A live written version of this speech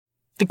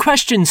The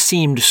question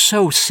seemed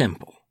so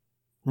simple.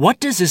 What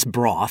does this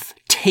broth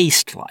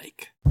taste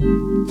like?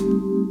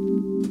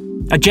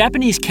 A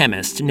Japanese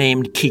chemist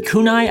named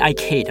Kikunai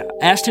Ikeda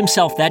asked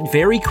himself that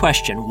very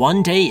question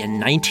one day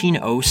in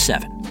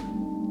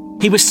 1907.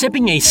 He was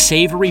sipping a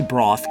savory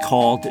broth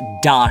called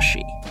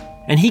dashi,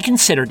 and he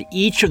considered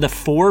each of the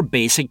 4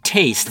 basic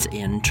tastes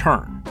in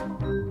turn.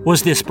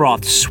 Was this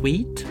broth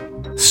sweet,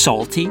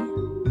 salty,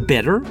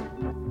 bitter,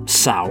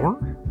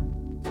 sour?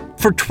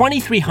 For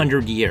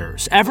 2,300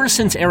 years, ever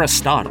since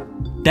Aristotle,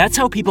 that's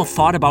how people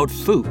thought about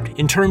food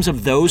in terms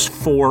of those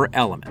 4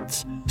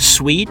 elements: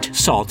 sweet,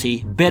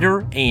 salty,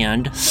 bitter,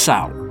 and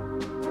sour.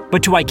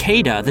 But to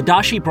Ikeda, the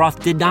dashi broth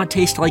did not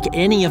taste like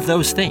any of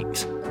those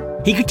things.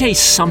 He could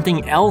taste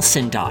something else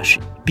in dashi,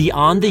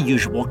 beyond the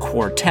usual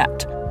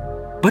quartet.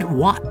 But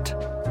what?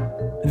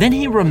 Then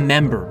he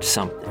remembered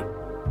something.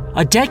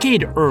 A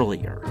decade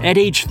earlier, at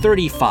age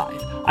 35,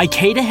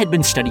 Ikeda had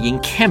been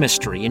studying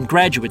chemistry in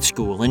graduate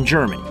school in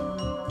Germany.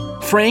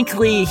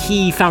 Frankly,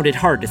 he found it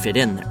hard to fit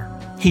in there.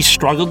 He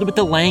struggled with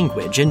the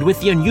language and with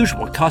the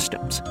unusual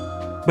customs.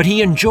 But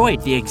he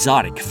enjoyed the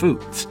exotic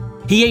foods.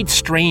 He ate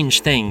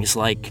strange things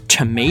like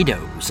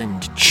tomatoes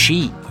and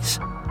cheese.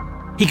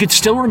 He could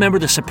still remember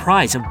the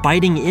surprise of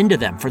biting into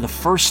them for the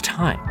first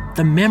time.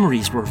 The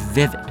memories were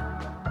vivid.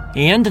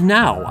 And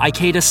now,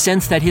 Ikeda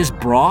sensed that his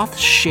broth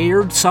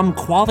shared some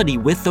quality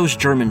with those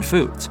German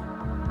foods.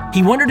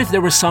 He wondered if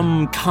there was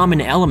some common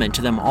element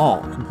to them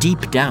all,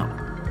 deep down.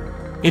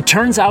 It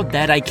turns out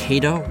that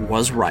Ikeda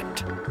was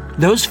right.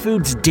 Those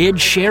foods did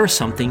share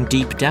something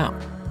deep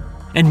down.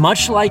 And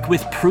much like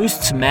with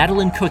Proust's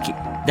Madeleine cookie,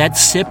 that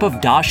sip of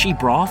dashi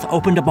broth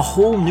opened up a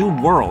whole new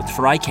world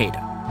for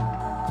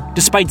Ikeda.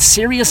 Despite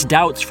serious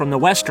doubts from the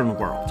Western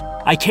world,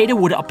 Ikeda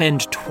would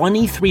upend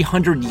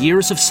 2,300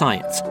 years of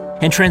science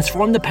and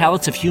transform the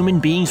palates of human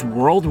beings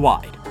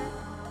worldwide.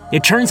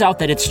 It turns out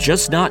that it's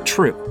just not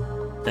true,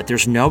 that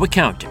there's no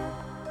accounting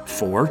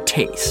for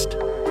taste.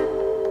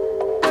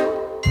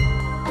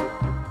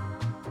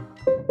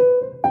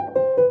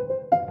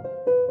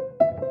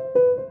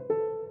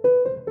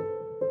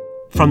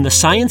 From the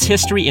Science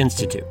History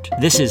Institute,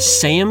 this is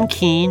Sam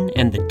Keene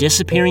and the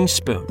Disappearing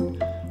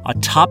Spoon, a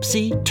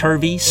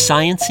topsy-turvy,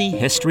 science-y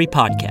history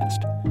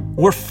podcast,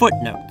 where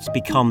footnotes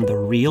become the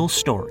real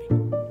story.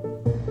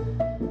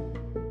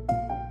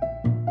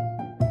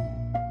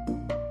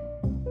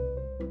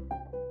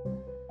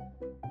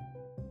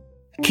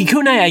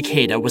 Kikunai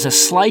Ikeda was a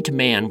slight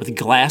man with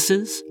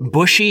glasses,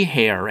 bushy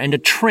hair, and a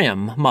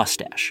trim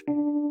mustache.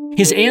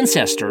 His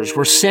ancestors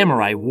were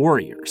samurai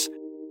warriors.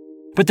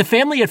 But the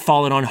family had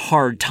fallen on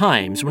hard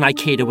times when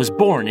Ikeda was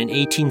born in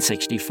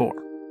 1864.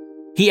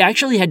 He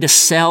actually had to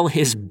sell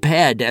his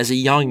bed as a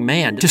young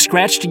man to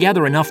scratch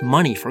together enough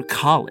money for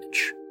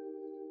college.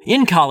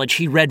 In college,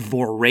 he read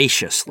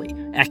voraciously: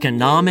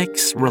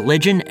 economics,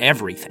 religion,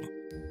 everything.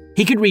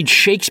 He could read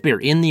Shakespeare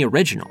in the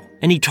original,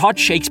 and he taught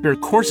Shakespeare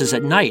courses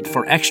at night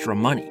for extra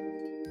money.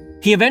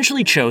 He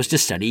eventually chose to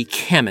study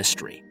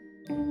chemistry.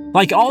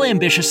 Like all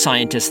ambitious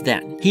scientists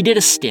then, he did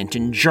a stint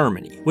in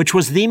Germany, which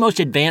was the most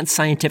advanced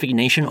scientific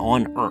nation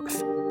on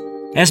Earth.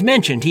 As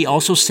mentioned, he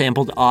also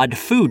sampled odd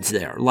foods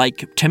there,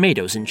 like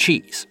tomatoes and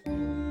cheese.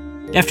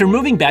 After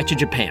moving back to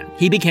Japan,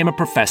 he became a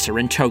professor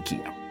in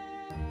Tokyo.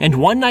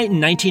 And one night in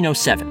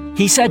 1907,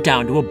 he sat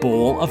down to a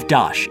bowl of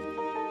dashi.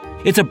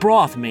 It's a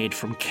broth made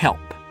from kelp.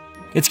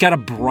 It's got a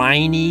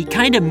briny,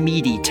 kind of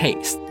meaty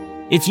taste.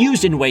 It's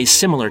used in ways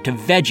similar to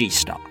veggie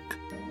stock.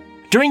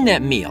 During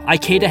that meal,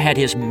 Ikeda had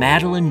his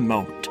Madeleine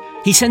moment.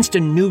 He sensed a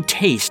new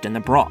taste in the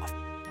broth,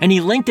 and he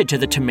linked it to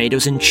the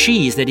tomatoes and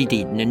cheese that he'd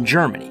eaten in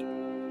Germany.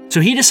 So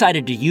he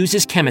decided to use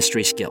his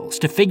chemistry skills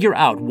to figure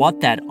out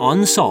what that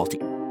unsalty,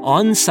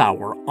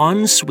 unsour,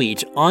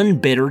 unsweet,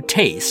 unbitter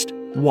taste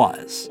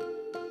was.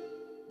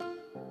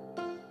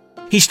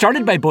 He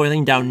started by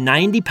boiling down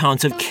 90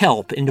 pounds of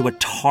kelp into a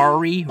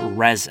tarry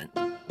resin.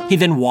 He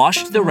then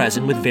washed the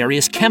resin with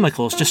various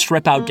chemicals to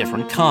strip out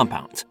different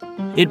compounds.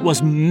 It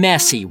was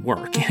messy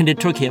work, and it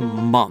took him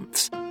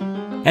months.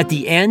 At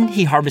the end,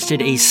 he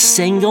harvested a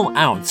single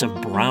ounce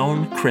of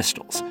brown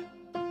crystals.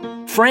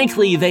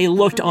 Frankly, they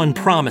looked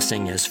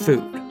unpromising as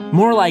food,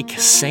 more like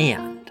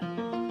sand.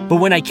 But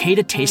when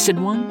Ikeda tasted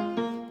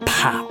one,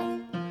 pow!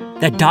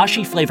 That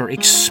dashi flavor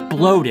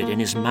exploded in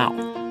his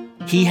mouth.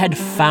 He had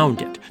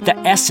found it, the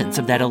essence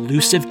of that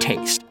elusive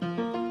taste.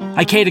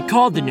 Ikeda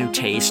called the new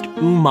taste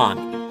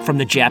umami, from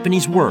the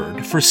Japanese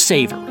word for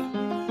savory.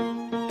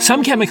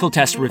 Some chemical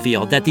tests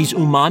revealed that these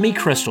umami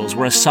crystals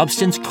were a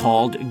substance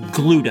called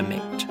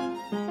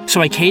glutamate.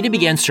 So Ikeda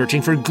began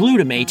searching for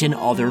glutamate in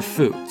other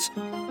foods.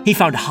 He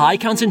found high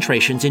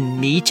concentrations in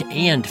meat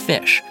and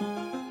fish,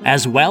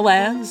 as well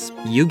as,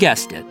 you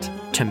guessed it,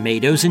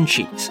 tomatoes and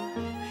cheese.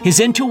 His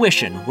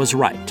intuition was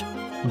right.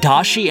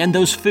 Dashi and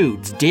those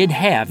foods did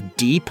have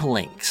deep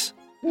links.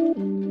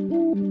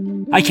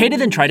 Ikeda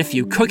then tried a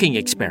few cooking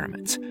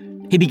experiments.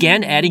 He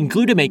began adding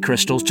glutamate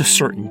crystals to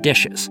certain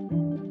dishes.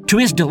 To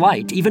his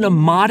delight, even a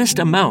modest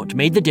amount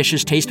made the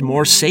dishes taste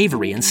more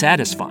savory and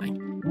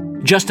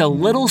satisfying. Just a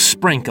little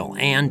sprinkle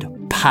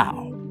and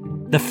pow!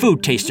 The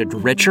food tasted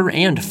richer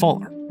and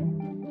fuller.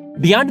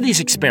 Beyond these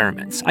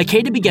experiments,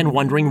 Ikeda began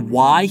wondering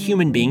why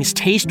human beings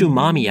taste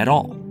umami at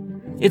all.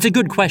 It's a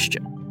good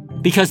question,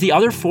 because the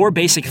other 4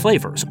 basic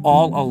flavors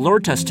all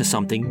alert us to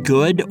something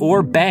good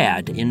or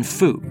bad in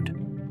food.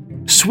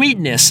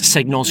 Sweetness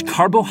signals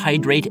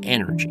carbohydrate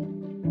energy.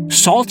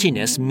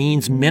 Saltiness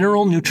means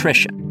mineral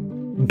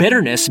nutrition.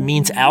 Bitterness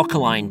means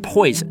alkaline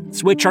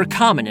poisons, which are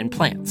common in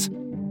plants.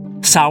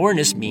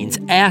 Sourness means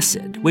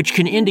acid, which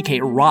can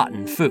indicate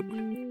rotten food.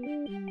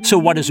 So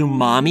what does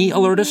umami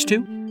alert us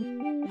to?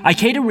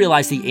 Ikeda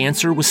realized the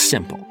answer was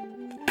simple: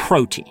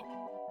 protein.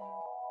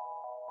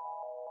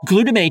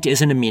 Glutamate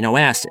is an amino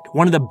acid,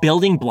 one of the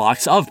building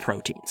blocks of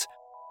proteins.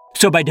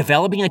 So by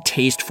developing a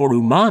taste for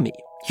umami,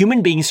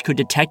 human beings could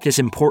detect this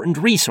important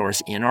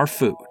resource in our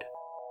food.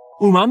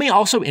 Umami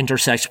also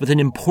intersects with an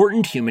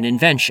important human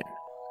invention: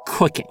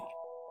 cooking.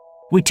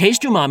 We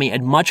taste umami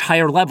at much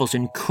higher levels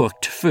in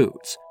cooked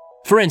foods.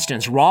 For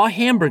instance, raw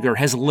hamburger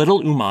has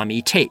little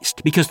umami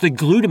taste because the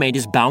glutamate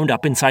is bound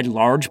up inside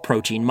large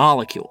protein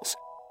molecules.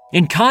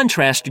 In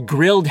contrast,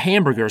 grilled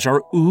hamburgers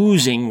are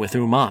oozing with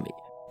umami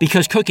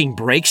because cooking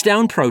breaks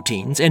down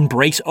proteins and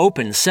breaks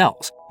open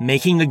cells,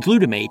 making the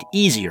glutamate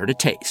easier to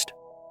taste.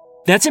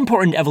 That's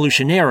important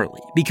evolutionarily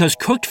because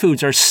cooked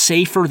foods are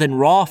safer than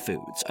raw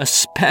foods,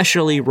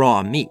 especially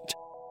raw meat.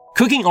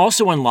 Cooking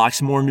also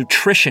unlocks more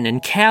nutrition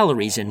and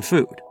calories in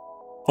food.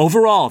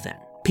 Overall, then,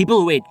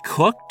 people who ate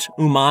cooked,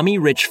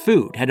 umami-rich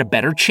food had a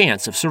better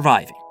chance of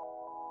surviving.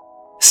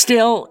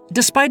 Still,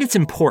 despite its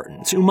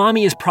importance,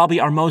 umami is probably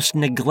our most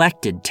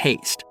neglected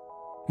taste.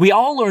 We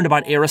all learned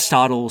about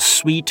Aristotle's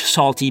sweet,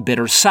 salty,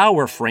 bitter,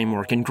 sour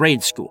framework in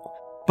grade school,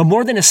 but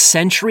more than a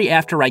century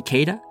after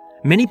Ikeda,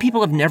 many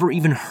people have never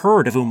even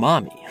heard of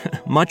umami,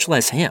 much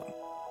less him.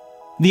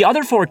 The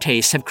other 4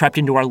 tastes have crept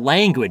into our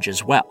language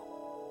as well.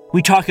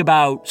 We talk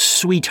about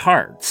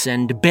sweethearts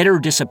and bitter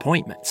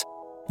disappointments.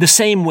 The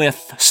same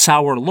with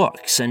sour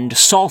looks and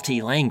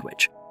salty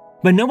language.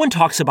 But no one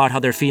talks about how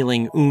they're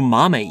feeling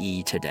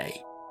umami-y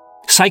today.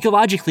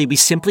 Psychologically, we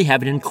simply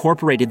haven't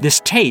incorporated this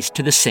taste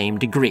to the same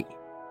degree.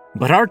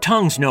 But our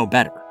tongues know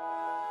better.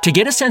 To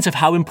get a sense of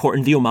how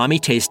important the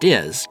umami taste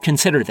is,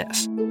 consider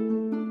this.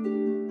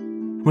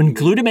 When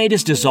glutamate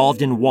is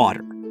dissolved in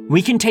water,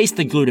 we can taste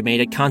the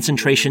glutamate at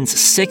concentrations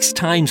 6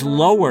 times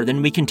lower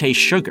than we can taste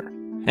sugar,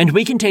 and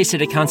we can taste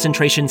it at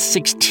concentrations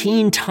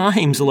 16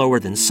 times lower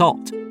than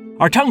salt.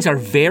 Our tongues are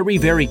very,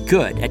 very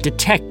good at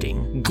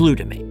detecting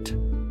glutamate.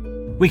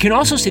 We can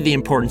also see the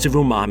importance of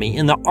umami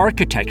in the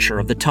architecture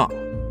of the tongue.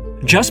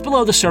 Just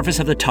below the surface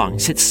of the tongue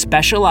sit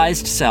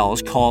specialized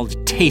cells called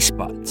taste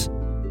buds.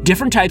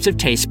 Different types of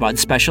taste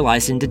buds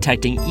specialize in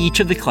detecting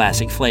each of the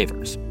classic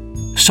flavors.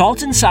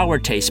 Salt and sour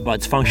taste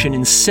buds function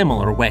in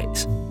similar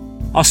ways.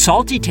 A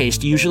salty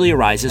taste usually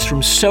arises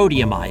from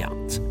sodium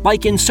ions,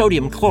 like in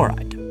sodium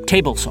chloride,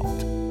 table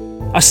salt.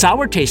 A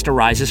sour taste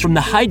arises from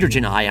the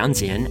hydrogen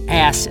ions in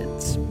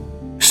acids.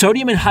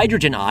 Sodium and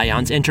hydrogen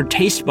ions enter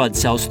taste bud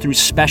cells through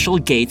special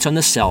gates on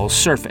the cell's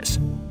surface.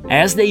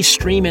 As they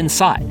stream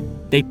inside,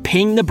 they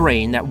ping the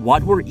brain that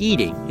what we're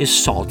eating is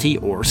salty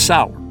or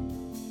sour.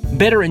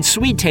 Bitter and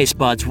sweet taste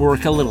buds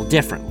work a little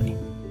differently.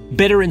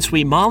 Bitter and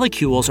sweet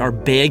molecules are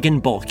big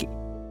and bulky.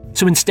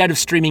 So instead of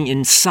streaming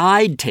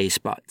inside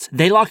taste buds,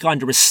 they lock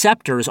onto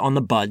receptors on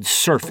the bud's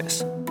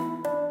surface.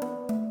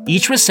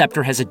 Each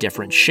receptor has a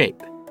different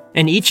shape,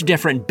 and each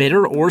different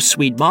bitter or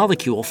sweet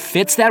molecule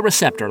fits that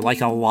receptor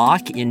like a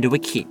lock into a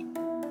key.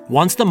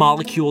 Once the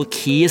molecule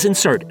key is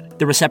inserted,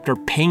 the receptor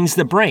pings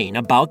the brain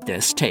about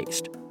this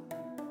taste.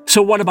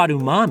 So what about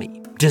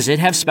umami? Does it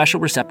have special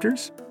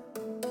receptors?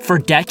 For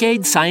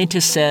decades,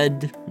 scientists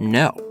said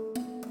no,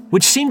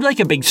 which seemed like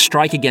a big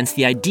strike against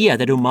the idea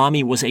that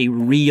umami was a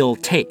real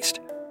taste.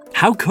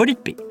 How could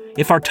it be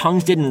if our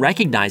tongues didn't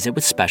recognize it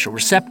with special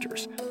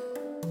receptors?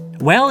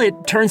 Well, it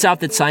turns out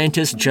that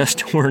scientists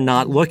just were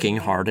not looking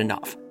hard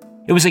enough.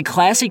 It was a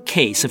classic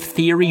case of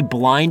theory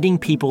blinding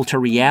people to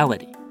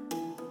reality.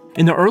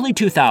 In the early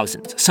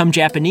 2000s, some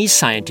Japanese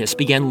scientists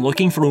began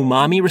looking for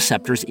umami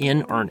receptors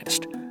in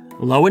earnest.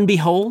 Lo and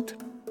behold,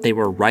 they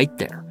were right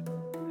there.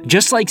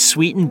 Just like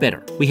sweet and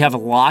bitter, we have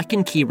lock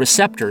and key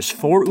receptors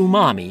for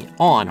umami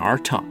on our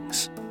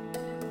tongues.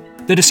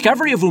 The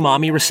discovery of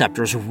umami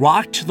receptors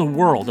rocked the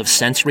world of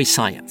sensory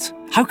science.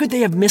 How could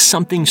they have missed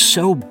something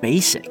so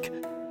basic?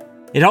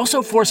 It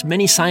also forced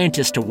many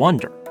scientists to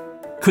wonder,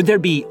 could there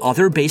be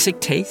other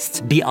basic tastes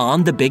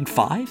beyond the Big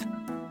Five?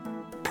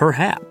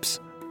 Perhaps.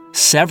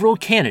 Several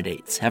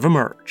candidates have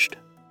emerged.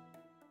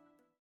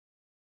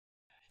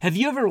 Have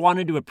you ever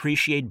wanted to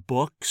appreciate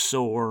books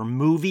or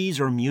movies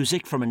or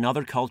music from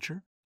another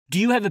culture? Do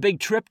you have a big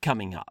trip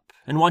coming up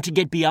and want to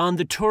get beyond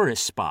the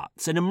tourist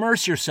spots and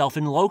immerse yourself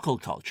in local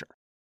culture?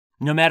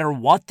 No matter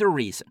what the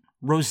reason,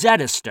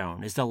 Rosetta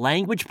Stone is the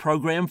language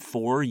program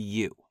for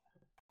you.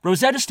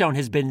 Rosetta Stone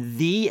has been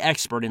the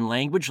expert in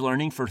language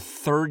learning for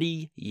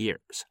 30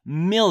 years.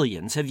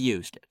 Millions have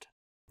used it.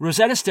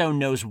 Rosetta Stone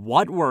knows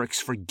what works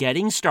for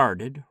getting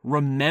started,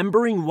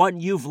 remembering what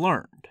you've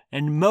learned,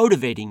 and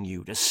motivating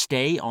you to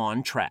stay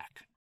on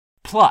track.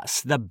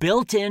 Plus, the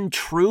built-in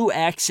True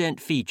Accent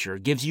feature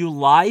gives you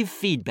live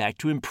feedback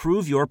to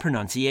improve your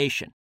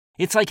pronunciation.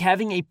 It's like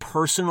having a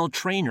personal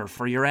trainer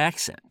for your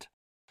accent.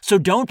 So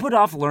don't put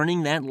off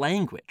learning that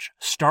language.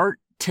 Start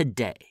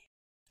today.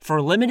 For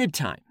a limited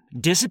time,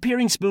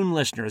 Disappearing Spoon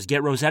listeners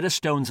get Rosetta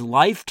Stone's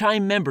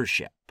lifetime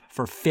membership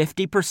for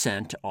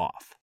 50%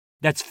 off.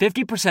 That's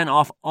 50%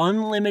 off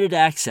unlimited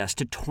access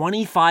to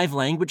 25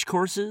 language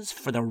courses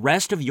for the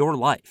rest of your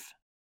life.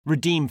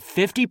 Redeem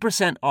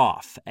 50%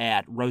 off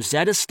at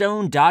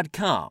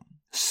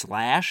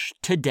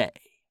rosettastone.com/today.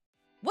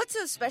 What's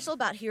so special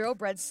about Hero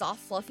Bread's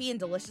soft, fluffy, and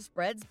delicious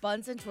breads,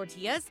 buns, and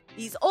tortillas?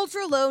 These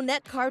ultra-low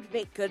net-carb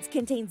baked goods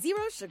contain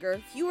zero sugar,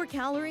 fewer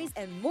calories,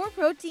 and more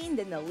protein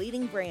than the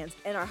leading brands,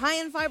 and are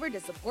high in fiber to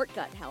support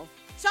gut health.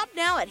 Shop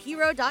now at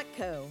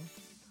hero.co.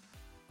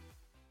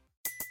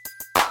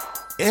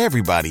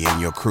 Everybody in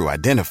your crew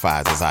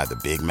identifies as either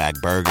Big Mac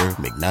Burger,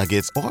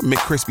 McNuggets, or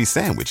McCrispy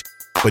Sandwich.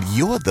 But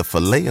you're the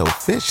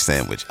Filet-O-Fish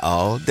Sandwich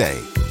all day.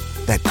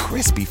 That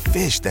crispy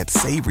fish, that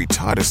savory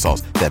tartar sauce,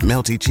 that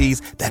melty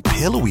cheese, that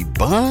pillowy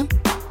bun.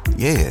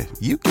 Yeah,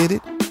 you get it.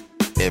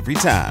 Every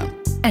time.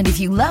 And if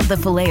you love the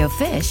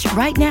Filet-O-Fish,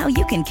 right now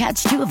you can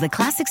catch two of the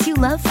classics you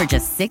love for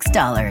just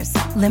 $6.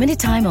 Limited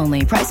time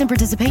only. Price and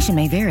participation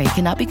may vary.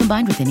 Cannot be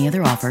combined with any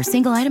other offer.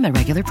 Single item at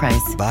regular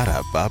price.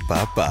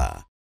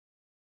 Ba-da-ba-ba-ba.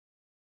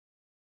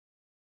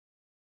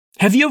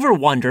 Have you ever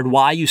wondered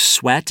why you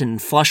sweat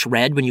and flush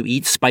red when you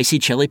eat spicy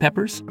chili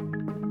peppers?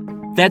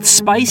 That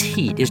spice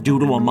heat is due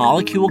to a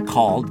molecule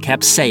called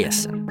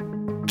capsaicin.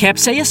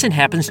 Capsaicin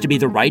happens to be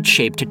the right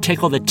shape to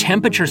tickle the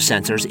temperature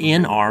sensors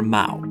in our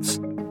mouths.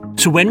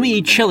 So when we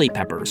eat chili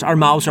peppers, our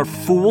mouths are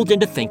fooled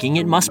into thinking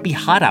it must be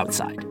hot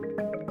outside.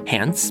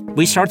 Hence,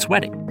 we start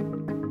sweating.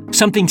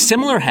 Something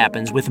similar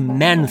happens with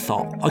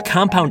menthol, a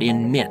compound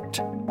in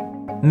mint.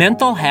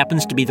 Menthol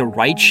happens to be the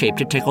right shape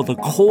to tickle the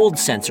cold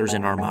sensors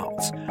in our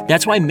mouths.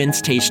 That's why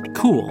mints taste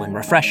cool and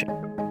refreshing.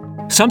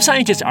 Some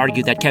scientists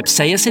argue that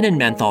capsaicin and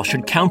menthol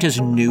should count as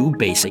new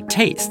basic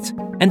tastes,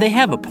 and they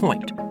have a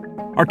point.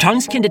 Our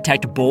tongues can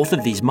detect both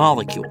of these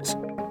molecules,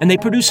 and they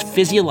produce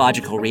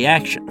physiological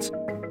reactions.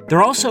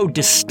 They're also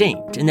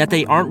distinct in that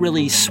they aren't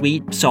really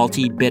sweet,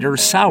 salty, bitter,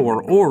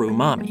 sour, or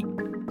umami.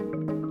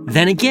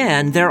 Then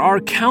again, there are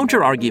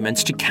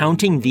counter-arguments to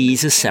counting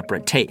these as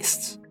separate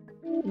tastes.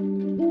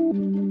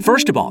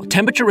 First of all,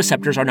 temperature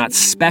receptors are not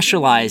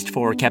specialized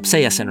for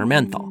capsaicin or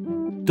menthol.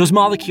 Those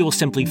molecules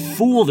simply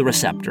fool the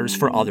receptors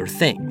for other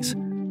things.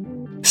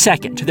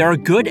 Second, there are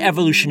good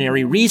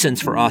evolutionary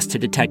reasons for us to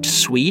detect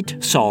sweet,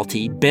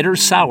 salty, bitter,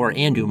 sour,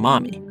 and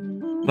umami.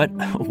 But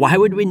why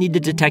would we need to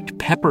detect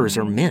peppers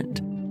or mint?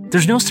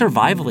 There's no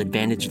survival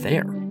advantage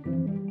there.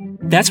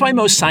 That's why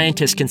most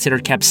scientists consider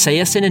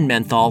capsaicin and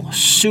menthol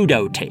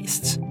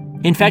pseudo-tastes.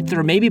 In fact,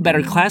 they're maybe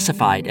better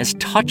classified as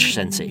touch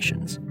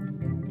sensations.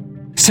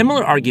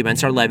 Similar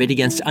arguments are levied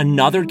against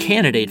another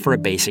candidate for a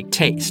basic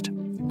taste,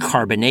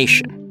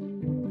 carbonation.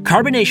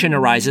 Carbonation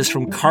arises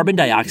from carbon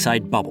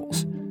dioxide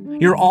bubbles.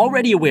 You're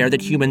already aware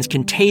that humans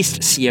can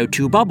taste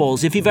CO2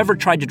 bubbles if you've ever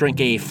tried to drink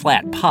a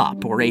flat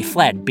pop or a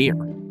flat beer.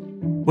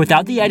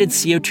 Without the added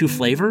CO2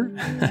 flavor,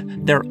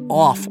 they're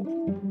awful.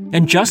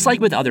 And just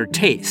like with other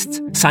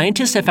tastes,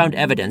 scientists have found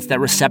evidence that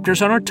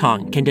receptors on our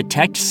tongue can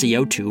detect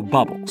CO2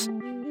 bubbles.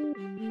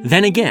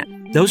 Then again,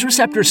 those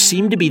receptors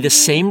seem to be the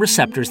same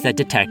receptors that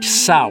detect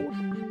sour,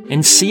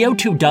 and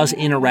CO2 does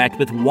interact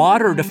with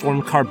water to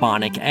form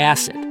carbonic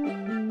acid.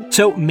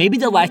 So maybe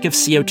the lack of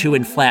CO2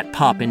 in flat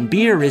pop and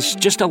beer is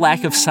just a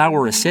lack of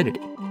sour acidity.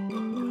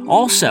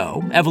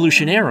 Also,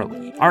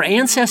 evolutionarily, our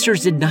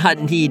ancestors did not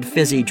need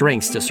fizzy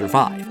drinks to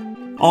survive.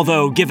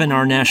 Although, given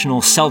our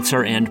national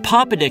seltzer and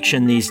pop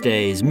addiction these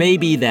days,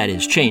 maybe that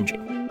is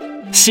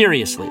changing.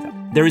 Seriously though,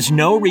 there is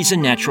no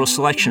reason natural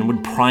selection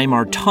would prime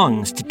our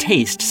tongues to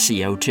taste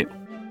CO2.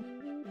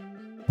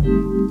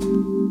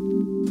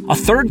 A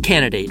third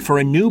candidate for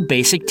a new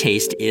basic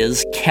taste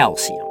is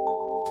calcium.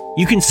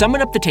 You can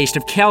summon up the taste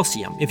of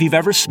calcium if you've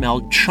ever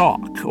smelled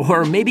chalk,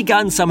 or maybe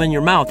gotten some in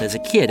your mouth as a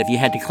kid if you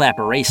had to clap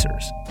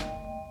erasers.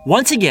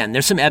 Once again,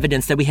 there's some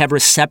evidence that we have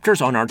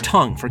receptors on our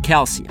tongue for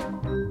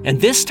calcium.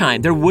 And this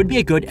time, there would be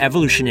a good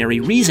evolutionary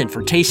reason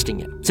for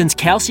tasting it, since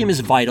calcium is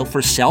vital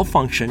for cell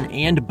function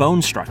and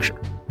bone structure.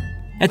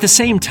 At the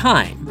same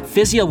time,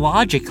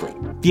 physiologically,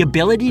 the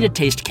ability to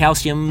taste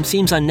calcium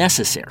seems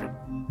unnecessary.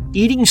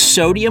 Eating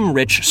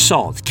sodium-rich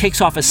salt kicks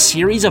off a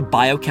series of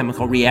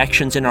biochemical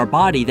reactions in our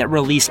body that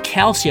release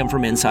calcium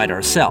from inside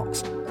our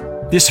cells.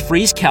 This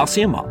frees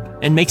calcium up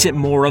and makes it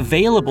more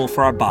available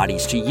for our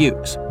bodies to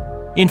use.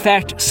 In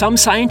fact, some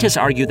scientists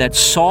argue that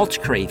salt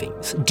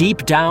cravings,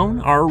 deep down,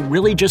 are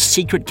really just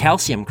secret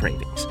calcium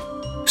cravings.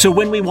 So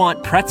when we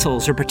want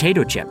pretzels or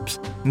potato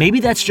chips, maybe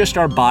that's just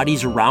our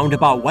body's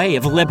roundabout way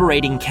of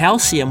liberating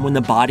calcium when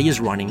the body is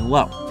running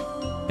low.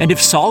 And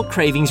if salt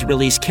cravings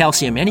release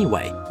calcium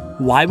anyway,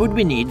 why would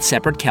we need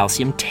separate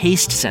calcium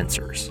taste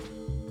sensors?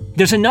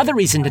 There's another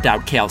reason to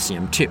doubt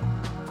calcium, too.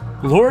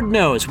 Lord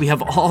knows we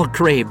have all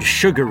craved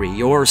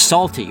sugary or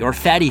salty or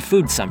fatty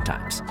foods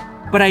sometimes,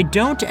 but I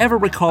don't ever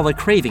recall a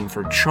craving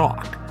for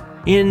chalk.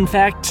 In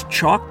fact,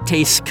 chalk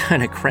tastes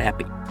kinda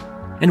crappy.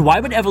 And why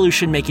would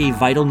evolution make a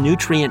vital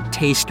nutrient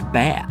taste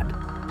bad?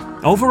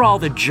 Overall,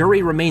 the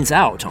jury remains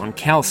out on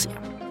calcium.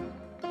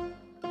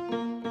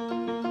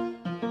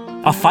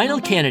 A final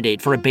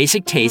candidate for a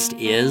basic taste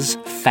is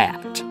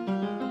fat.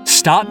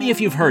 Stop me if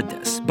you've heard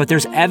this, but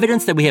there's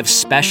evidence that we have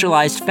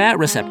specialized fat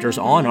receptors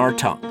on our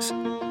tongues.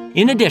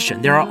 In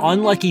addition, there are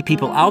unlucky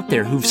people out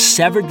there who've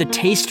severed the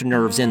taste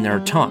nerves in their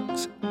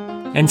tongues.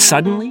 And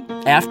suddenly,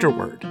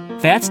 afterward,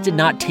 fats did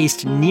not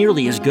taste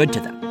nearly as good to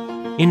them.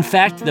 In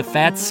fact, the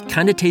fats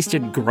kinda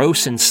tasted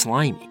gross and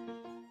slimy.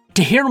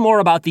 To hear more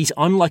about these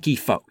unlucky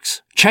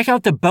folks, check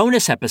out the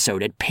bonus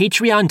episode at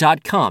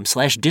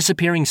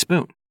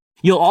patreon.com/disappearingspoon.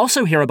 You'll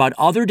also hear about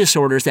other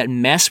disorders that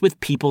mess with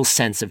people's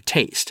sense of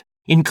taste,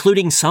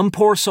 including some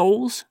poor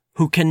souls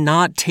who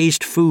cannot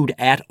taste food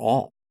at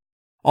all.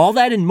 All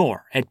that and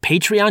more at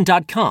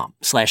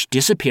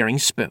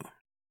patreon.com/disappearingspoon.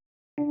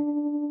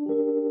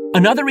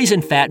 Another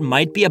reason fat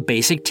might be a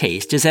basic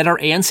taste is that our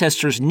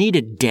ancestors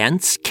needed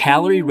dense,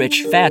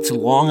 calorie-rich fats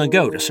long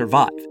ago to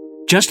survive,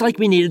 just like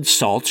we needed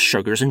salts,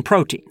 sugars, and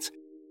proteins.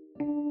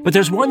 But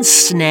there's one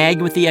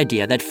snag with the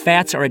idea that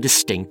fats are a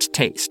distinct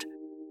taste.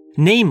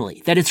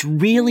 Namely, that it's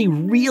really,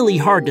 really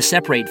hard to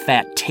separate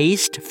fat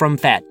taste from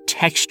fat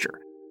texture.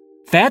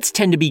 Fats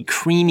tend to be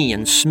creamy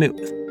and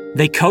smooth.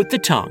 They coat the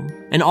tongue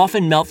and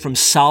often melt from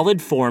solid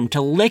form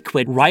to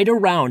liquid right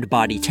around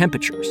body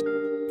temperatures.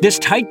 This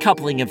tight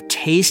coupling of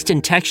taste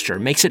and texture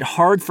makes it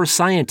hard for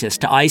scientists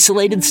to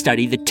isolate and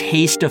study the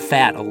taste of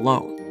fat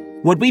alone.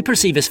 What we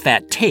perceive as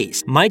fat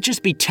taste might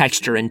just be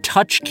texture and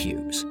touch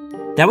cues.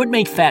 That would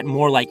make fat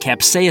more like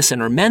capsaicin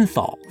or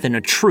menthol than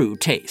a true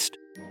taste.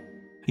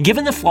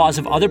 Given the flaws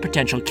of other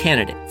potential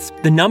candidates,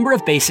 the number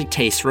of basic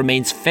tastes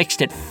remains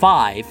fixed at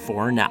 5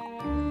 for now,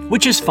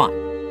 which is fine.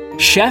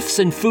 Chefs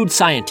and food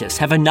scientists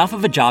have enough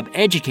of a job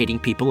educating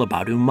people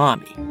about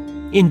umami.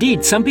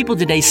 Indeed, some people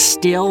today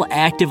still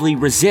actively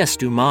resist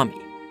umami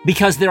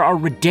because there are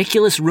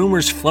ridiculous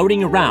rumors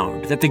floating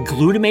around that the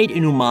glutamate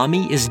in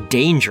umami is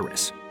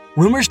dangerous.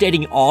 Rumors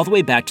dating all the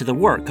way back to the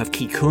work of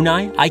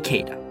Kikunai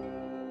Ikeda.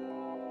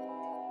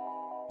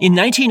 In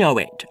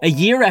 1908, a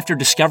year after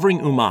discovering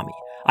umami,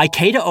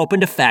 Ikeda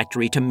opened a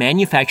factory to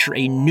manufacture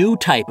a new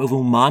type of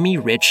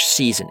umami-rich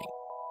seasoning.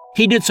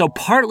 He did so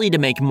partly to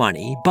make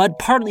money, but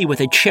partly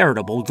with a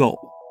charitable goal.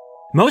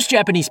 Most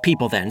Japanese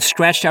people then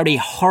scratched out a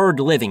hard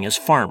living as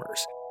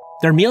farmers.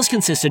 Their meals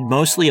consisted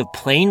mostly of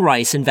plain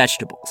rice and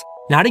vegetables,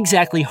 not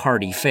exactly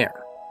hearty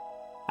fare.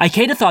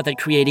 Ikeda thought that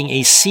creating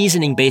a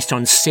seasoning based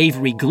on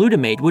savory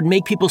glutamate would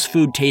make people's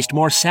food taste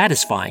more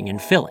satisfying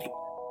and filling.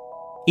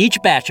 Each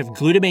batch of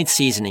glutamate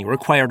seasoning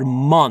required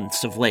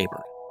months of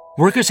labor.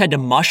 Workers had to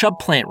mush up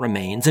plant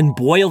remains and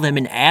boil them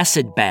in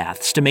acid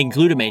baths to make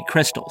glutamate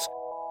crystals.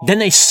 Then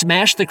they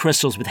smashed the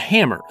crystals with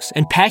hammers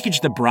and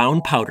packaged the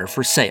brown powder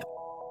for sale.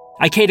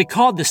 Ikeda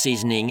called the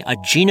seasoning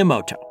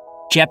Ajinomoto,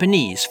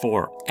 Japanese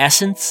for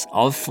essence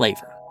of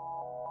flavor.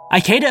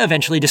 Ikeda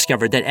eventually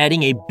discovered that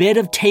adding a bit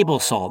of table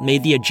salt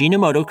made the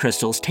Ajinomoto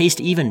crystals taste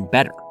even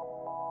better.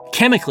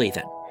 Chemically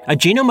then,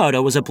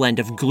 Ajinomoto was a blend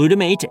of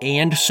glutamate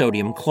and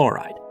sodium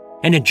chloride,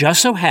 and it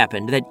just so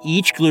happened that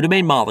each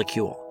glutamate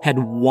molecule had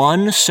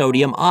one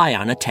sodium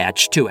ion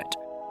attached to it.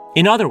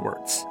 In other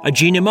words,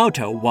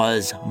 Ajinomoto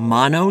was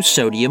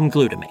monosodium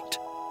glutamate,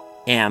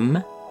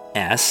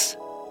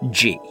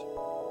 MSG.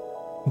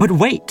 But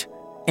wait,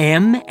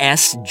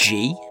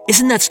 MSG?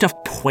 Isn't that stuff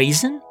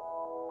poison?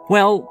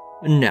 Well,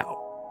 no.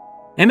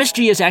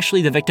 MSG is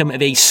actually the victim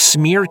of a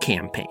smear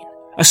campaign.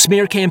 A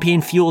smear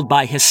campaign fueled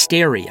by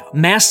hysteria,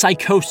 mass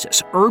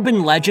psychosis,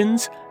 urban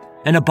legends,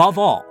 and above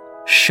all,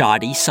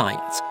 shoddy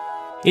science.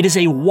 It is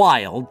a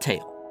wild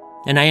tale,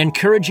 and I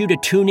encourage you to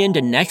tune in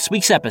to next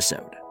week's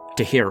episode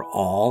to hear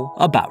all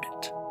about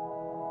it.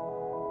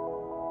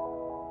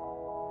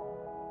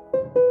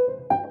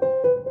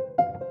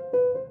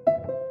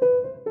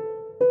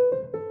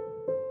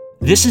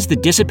 This is the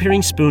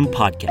Disappearing Spoon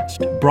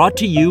podcast, brought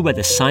to you by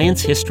the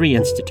Science History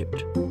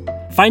Institute.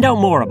 Find out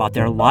more about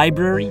their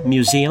library,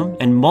 museum,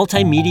 and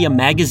multimedia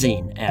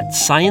magazine at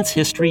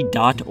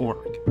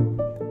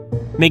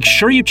sciencehistory.org. Make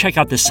sure you check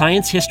out the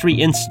Science History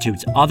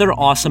Institute's other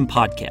awesome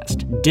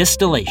podcast,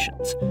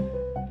 Distillations.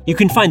 You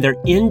can find their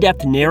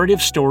in-depth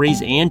narrative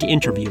stories and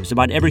interviews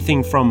about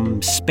everything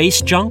from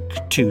space junk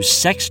to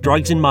sex,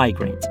 drugs, and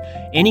migraines,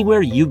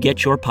 anywhere you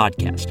get your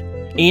podcast,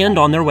 and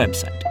on their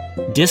website,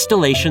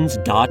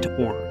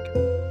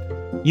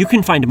 distillations.org. You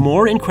can find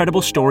more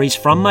incredible stories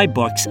from my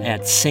books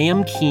at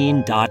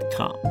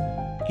samkeen.com.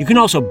 You can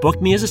also book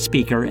me as a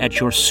speaker at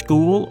your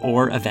school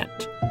or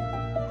event.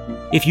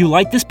 If you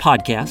like this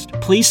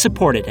podcast, please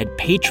support it at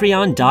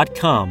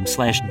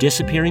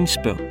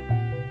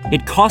patreon.com/disappearingspoon.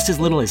 It costs as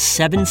little as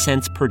 7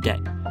 cents per day.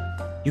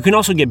 You can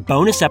also get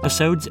bonus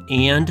episodes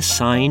and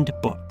signed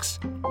books.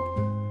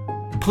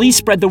 Please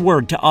spread the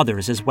word to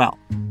others as well,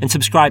 and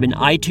subscribe in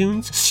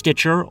iTunes,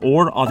 Stitcher,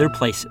 or other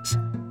places.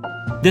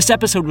 This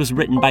episode was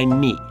written by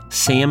me,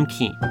 Sam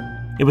Keen.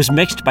 It was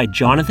mixed by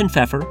Jonathan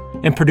Pfeffer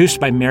and produced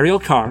by Mariel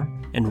Carr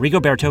and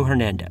Rigoberto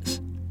Hernandez.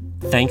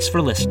 Thanks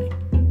for listening.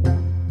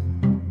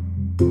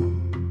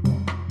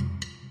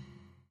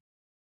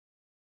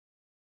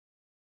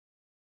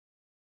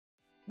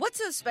 What's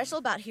so special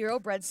about Hero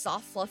Bread's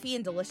soft, fluffy,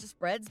 and delicious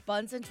breads,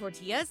 buns, and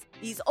tortillas?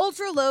 These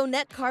ultra-low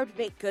net-carb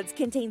baked goods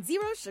contain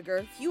zero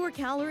sugar, fewer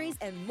calories,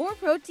 and more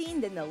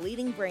protein than the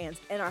leading brands,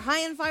 and are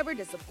high in fiber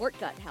to support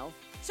gut health.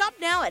 Shop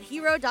now at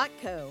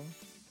Hero.co.